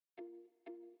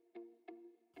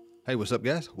Hey, what's up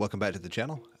guys? Welcome back to the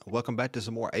channel. Welcome back to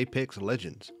some more Apex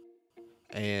Legends.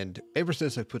 And ever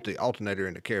since I put the alternator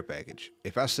in the care package,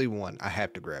 if I see one, I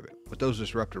have to grab it. With those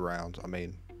disruptor rounds, I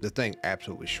mean, the thing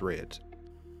absolutely shreds.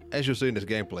 As you'll see in this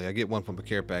gameplay, I get one from a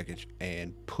care package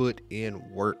and put in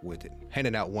work with it,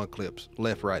 handing out one clips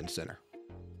left, right, and center.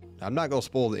 Now, I'm not going to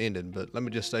spoil the ending, but let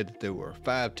me just say that there were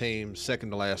 5 teams,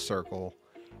 second to last circle,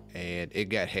 and it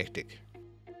got hectic.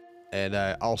 And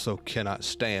I also cannot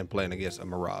stand playing against a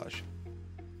Mirage.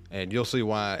 And you'll see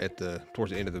why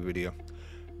towards the end of the video.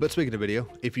 But speaking of video,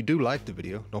 if you do like the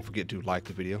video, don't forget to like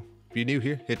the video. If you're new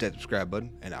here, hit that subscribe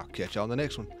button, and I'll catch y'all on the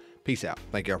next one. Peace out.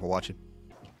 Thank y'all for watching.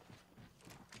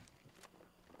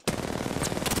 There's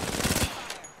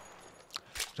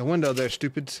a window there,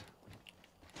 stupids.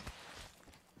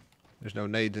 There's no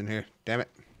nades in here. Damn it.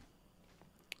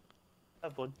 I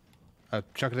have one.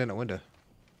 Chuck it in the window.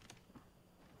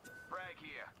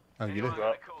 Oh, you did?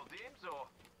 Right.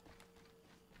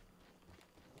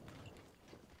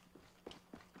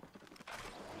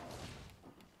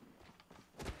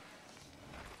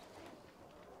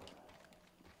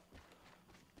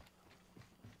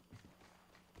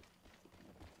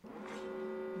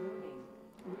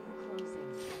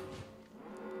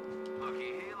 Looky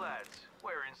here, lads.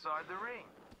 We're inside the ring.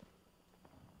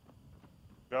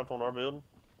 Dropped on our building.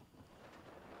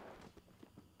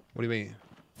 What do you mean?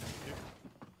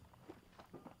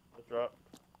 Let's drop.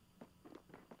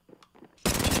 The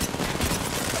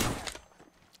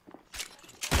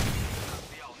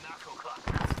old knuckle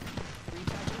cluster.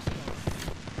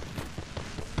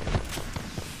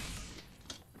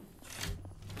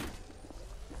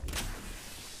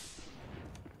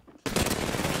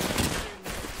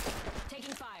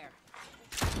 Taking fire.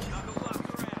 Knuckle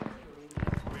cluster out.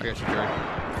 I got you, Jerry.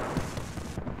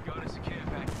 Got us a care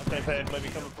pack. I think pad maybe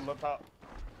coming from up top.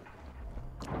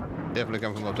 Definitely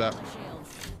coming from up top.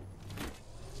 Shields.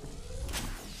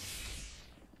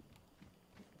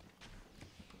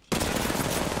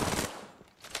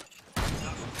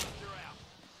 Knuckle cluster out.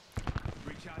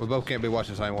 Recharge. We both can't be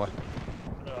watching the same way.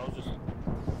 No, I was just I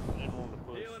didn't want to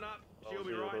push. Healing up. I She'll was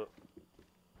be healed right. up.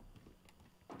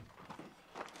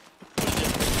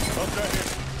 Oh, right here.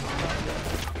 I'm out of time.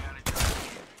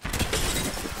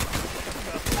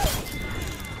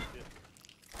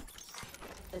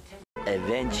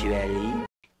 Eventually.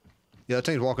 Yeah, the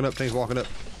team's walking up. Team's walking up.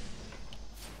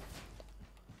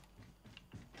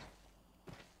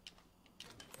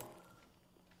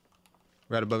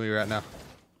 Right above me right now.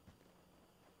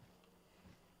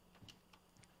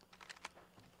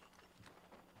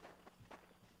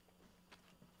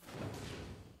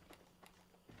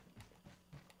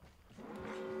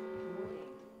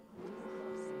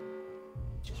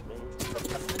 Just me.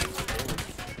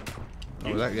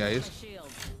 Oh, that guy is. Shield.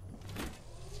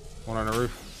 One on the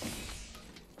roof.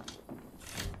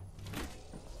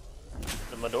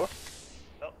 At my door.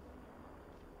 Oh.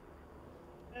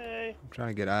 Hey. I'm trying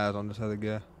to get eyes on this other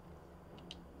guy.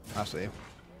 I see him.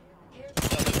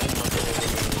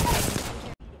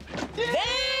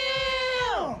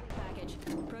 Package.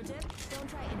 Pro tip: don't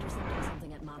try intercepting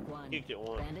something at Mach 1. Kicked it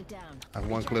one. Band it down. I can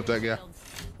one clip that guy. Shields.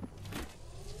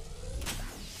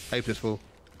 Ape this fool.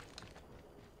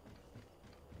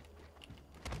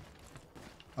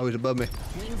 Oh, he's above me.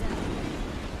 Wings out.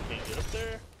 Can't get up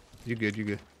there. You good, you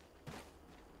good.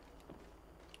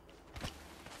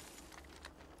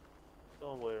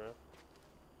 All the way around.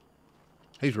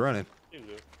 He's running. You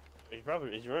go. He's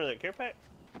running that care pack.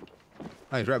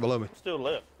 Oh, he's right below me. Still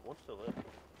left. One's still left.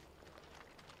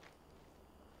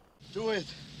 Do it!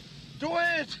 Do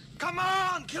it! Come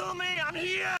on, kill me. I'm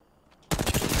here.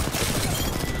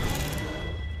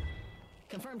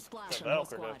 Confirmed splash Got on whole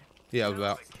Valkyrie squad. now. Yeah, I was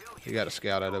out. He got a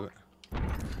scout out of it.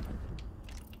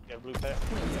 Got a blue pack.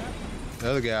 Wings up. The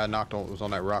other guy I knocked on was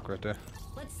on that rock right there.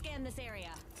 Let's scan this area.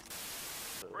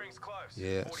 Rings close.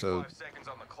 Yeah, 45 so- seconds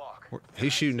on the clock.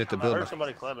 He's shooting at the I building. heard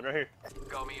somebody climbing right here.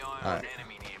 Got me eye on Alright. an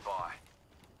enemy nearby.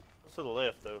 It's to the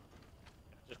left though.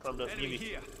 Just climbed up. Give Enemy you.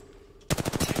 here.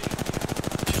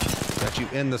 Got you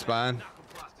in the spine. Knuckle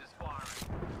cluster's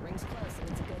firing. Rings close if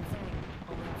it's a good thing.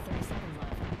 Only have 30 seconds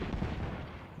left.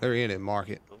 They're in it, mark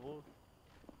it. What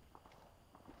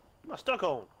am I stuck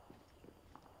on?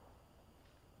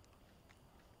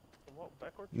 Walk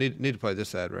backwards. Need to play this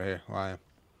side right here where I am.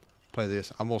 Play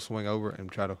this. I'm gonna swing over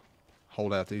and try to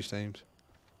hold out these teams.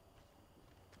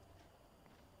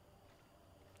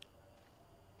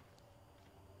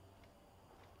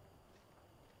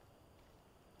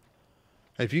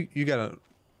 Have you got a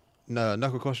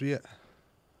knuckle cluster yet?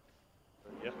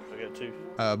 Yeah, I got two.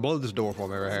 Blow this door for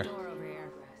me right here. Door over here.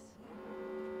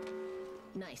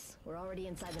 Nice. We're already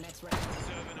inside the next round.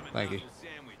 Thank you.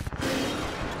 Stand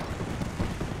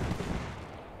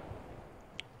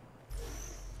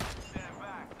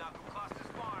back. Knuckle cluster's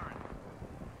firing.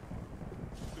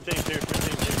 Two teams here. Two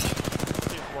teams here.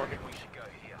 Teams market. We should go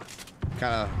here.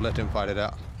 Kind of let them fight it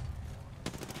out.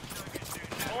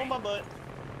 Oh my butt.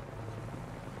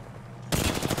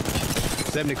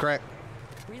 70 crack.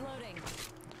 Reloading.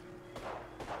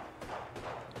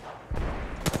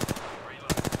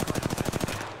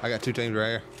 I got 2 teams right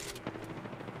here.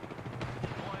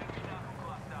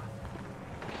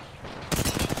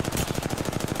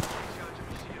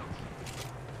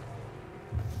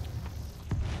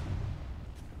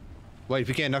 Wait, if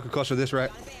you can't knuckle cluster this right.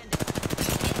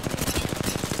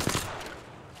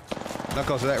 Knuckle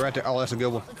cluster that right there. Oh, that's a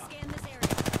good one. Let's scan this area.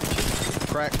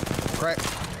 Crack, crack.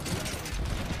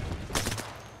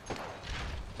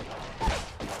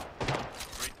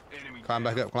 Climb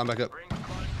back up, climb back up. Bring close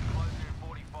in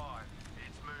 45.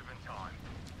 It's moving time.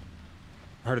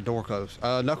 I heard a door close.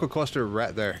 Knuckle cluster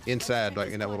right there, inside,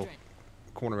 like in that little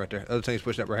corner right there. Other team's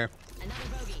pushing up right here. Another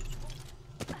bogey.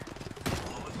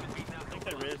 I think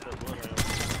they raised that one round.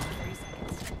 30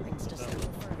 seconds. Brings just a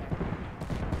little further.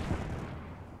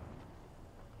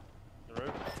 The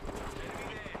road.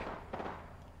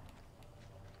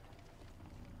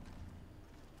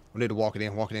 We need to walk it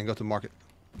in, go to the market.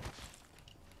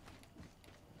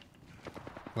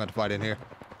 We have to fight in here.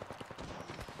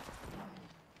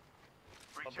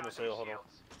 I'm gonna say, hold on.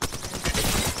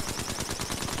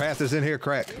 Path is in here,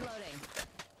 crack. Reloading.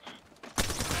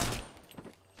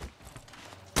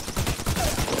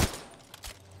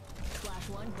 Flash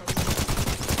one.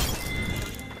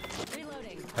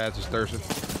 Reloading. Path is thirsty.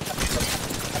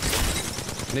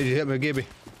 Need you to hit me, Gibby.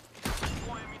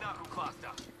 Miami knuckle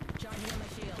cluster. Charging on my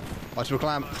shield. Watch me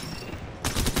climb.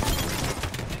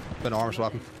 Been arm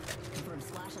swapping. Confirm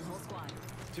splash on whole squad.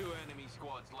 2 enemy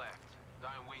squads left.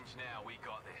 Don't whinge now. We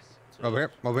got this. Over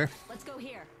here, over here. Let's go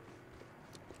here.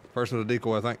 Person with a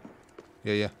decoy, I think.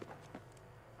 Yeah, yeah.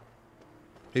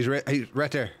 He's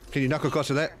right there. Can you knuckle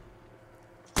cluster that?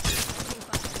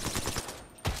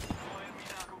 Miami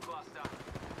knuckle cluster.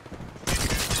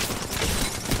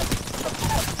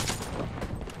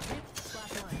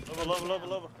 Splash one.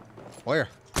 Lower. Where?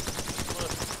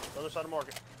 Look, other side of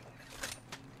market.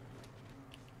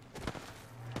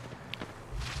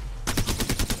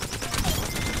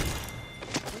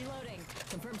 Reloading.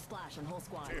 Confirm splash on whole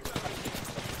squad.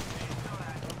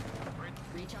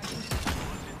 Recharging.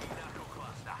 Knuckle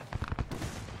cluster.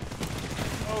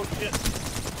 Oh shit.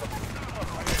 Oh,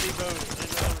 I got devoted.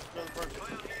 Another person.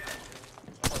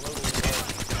 Oh, loading is hard.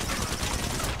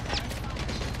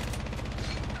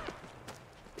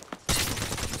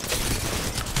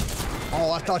 Oh,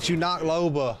 I thought you knocked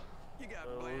Loba.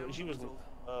 She was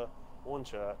one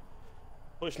shot.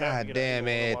 Pushed God out to get damn out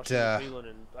it, while she was healing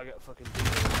and I got fucking beat.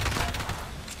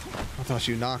 I thought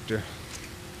you knocked her.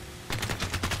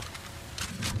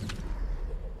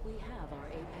 We have our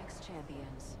Apex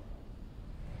champions.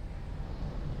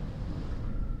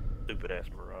 Stupid ass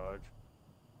Marine.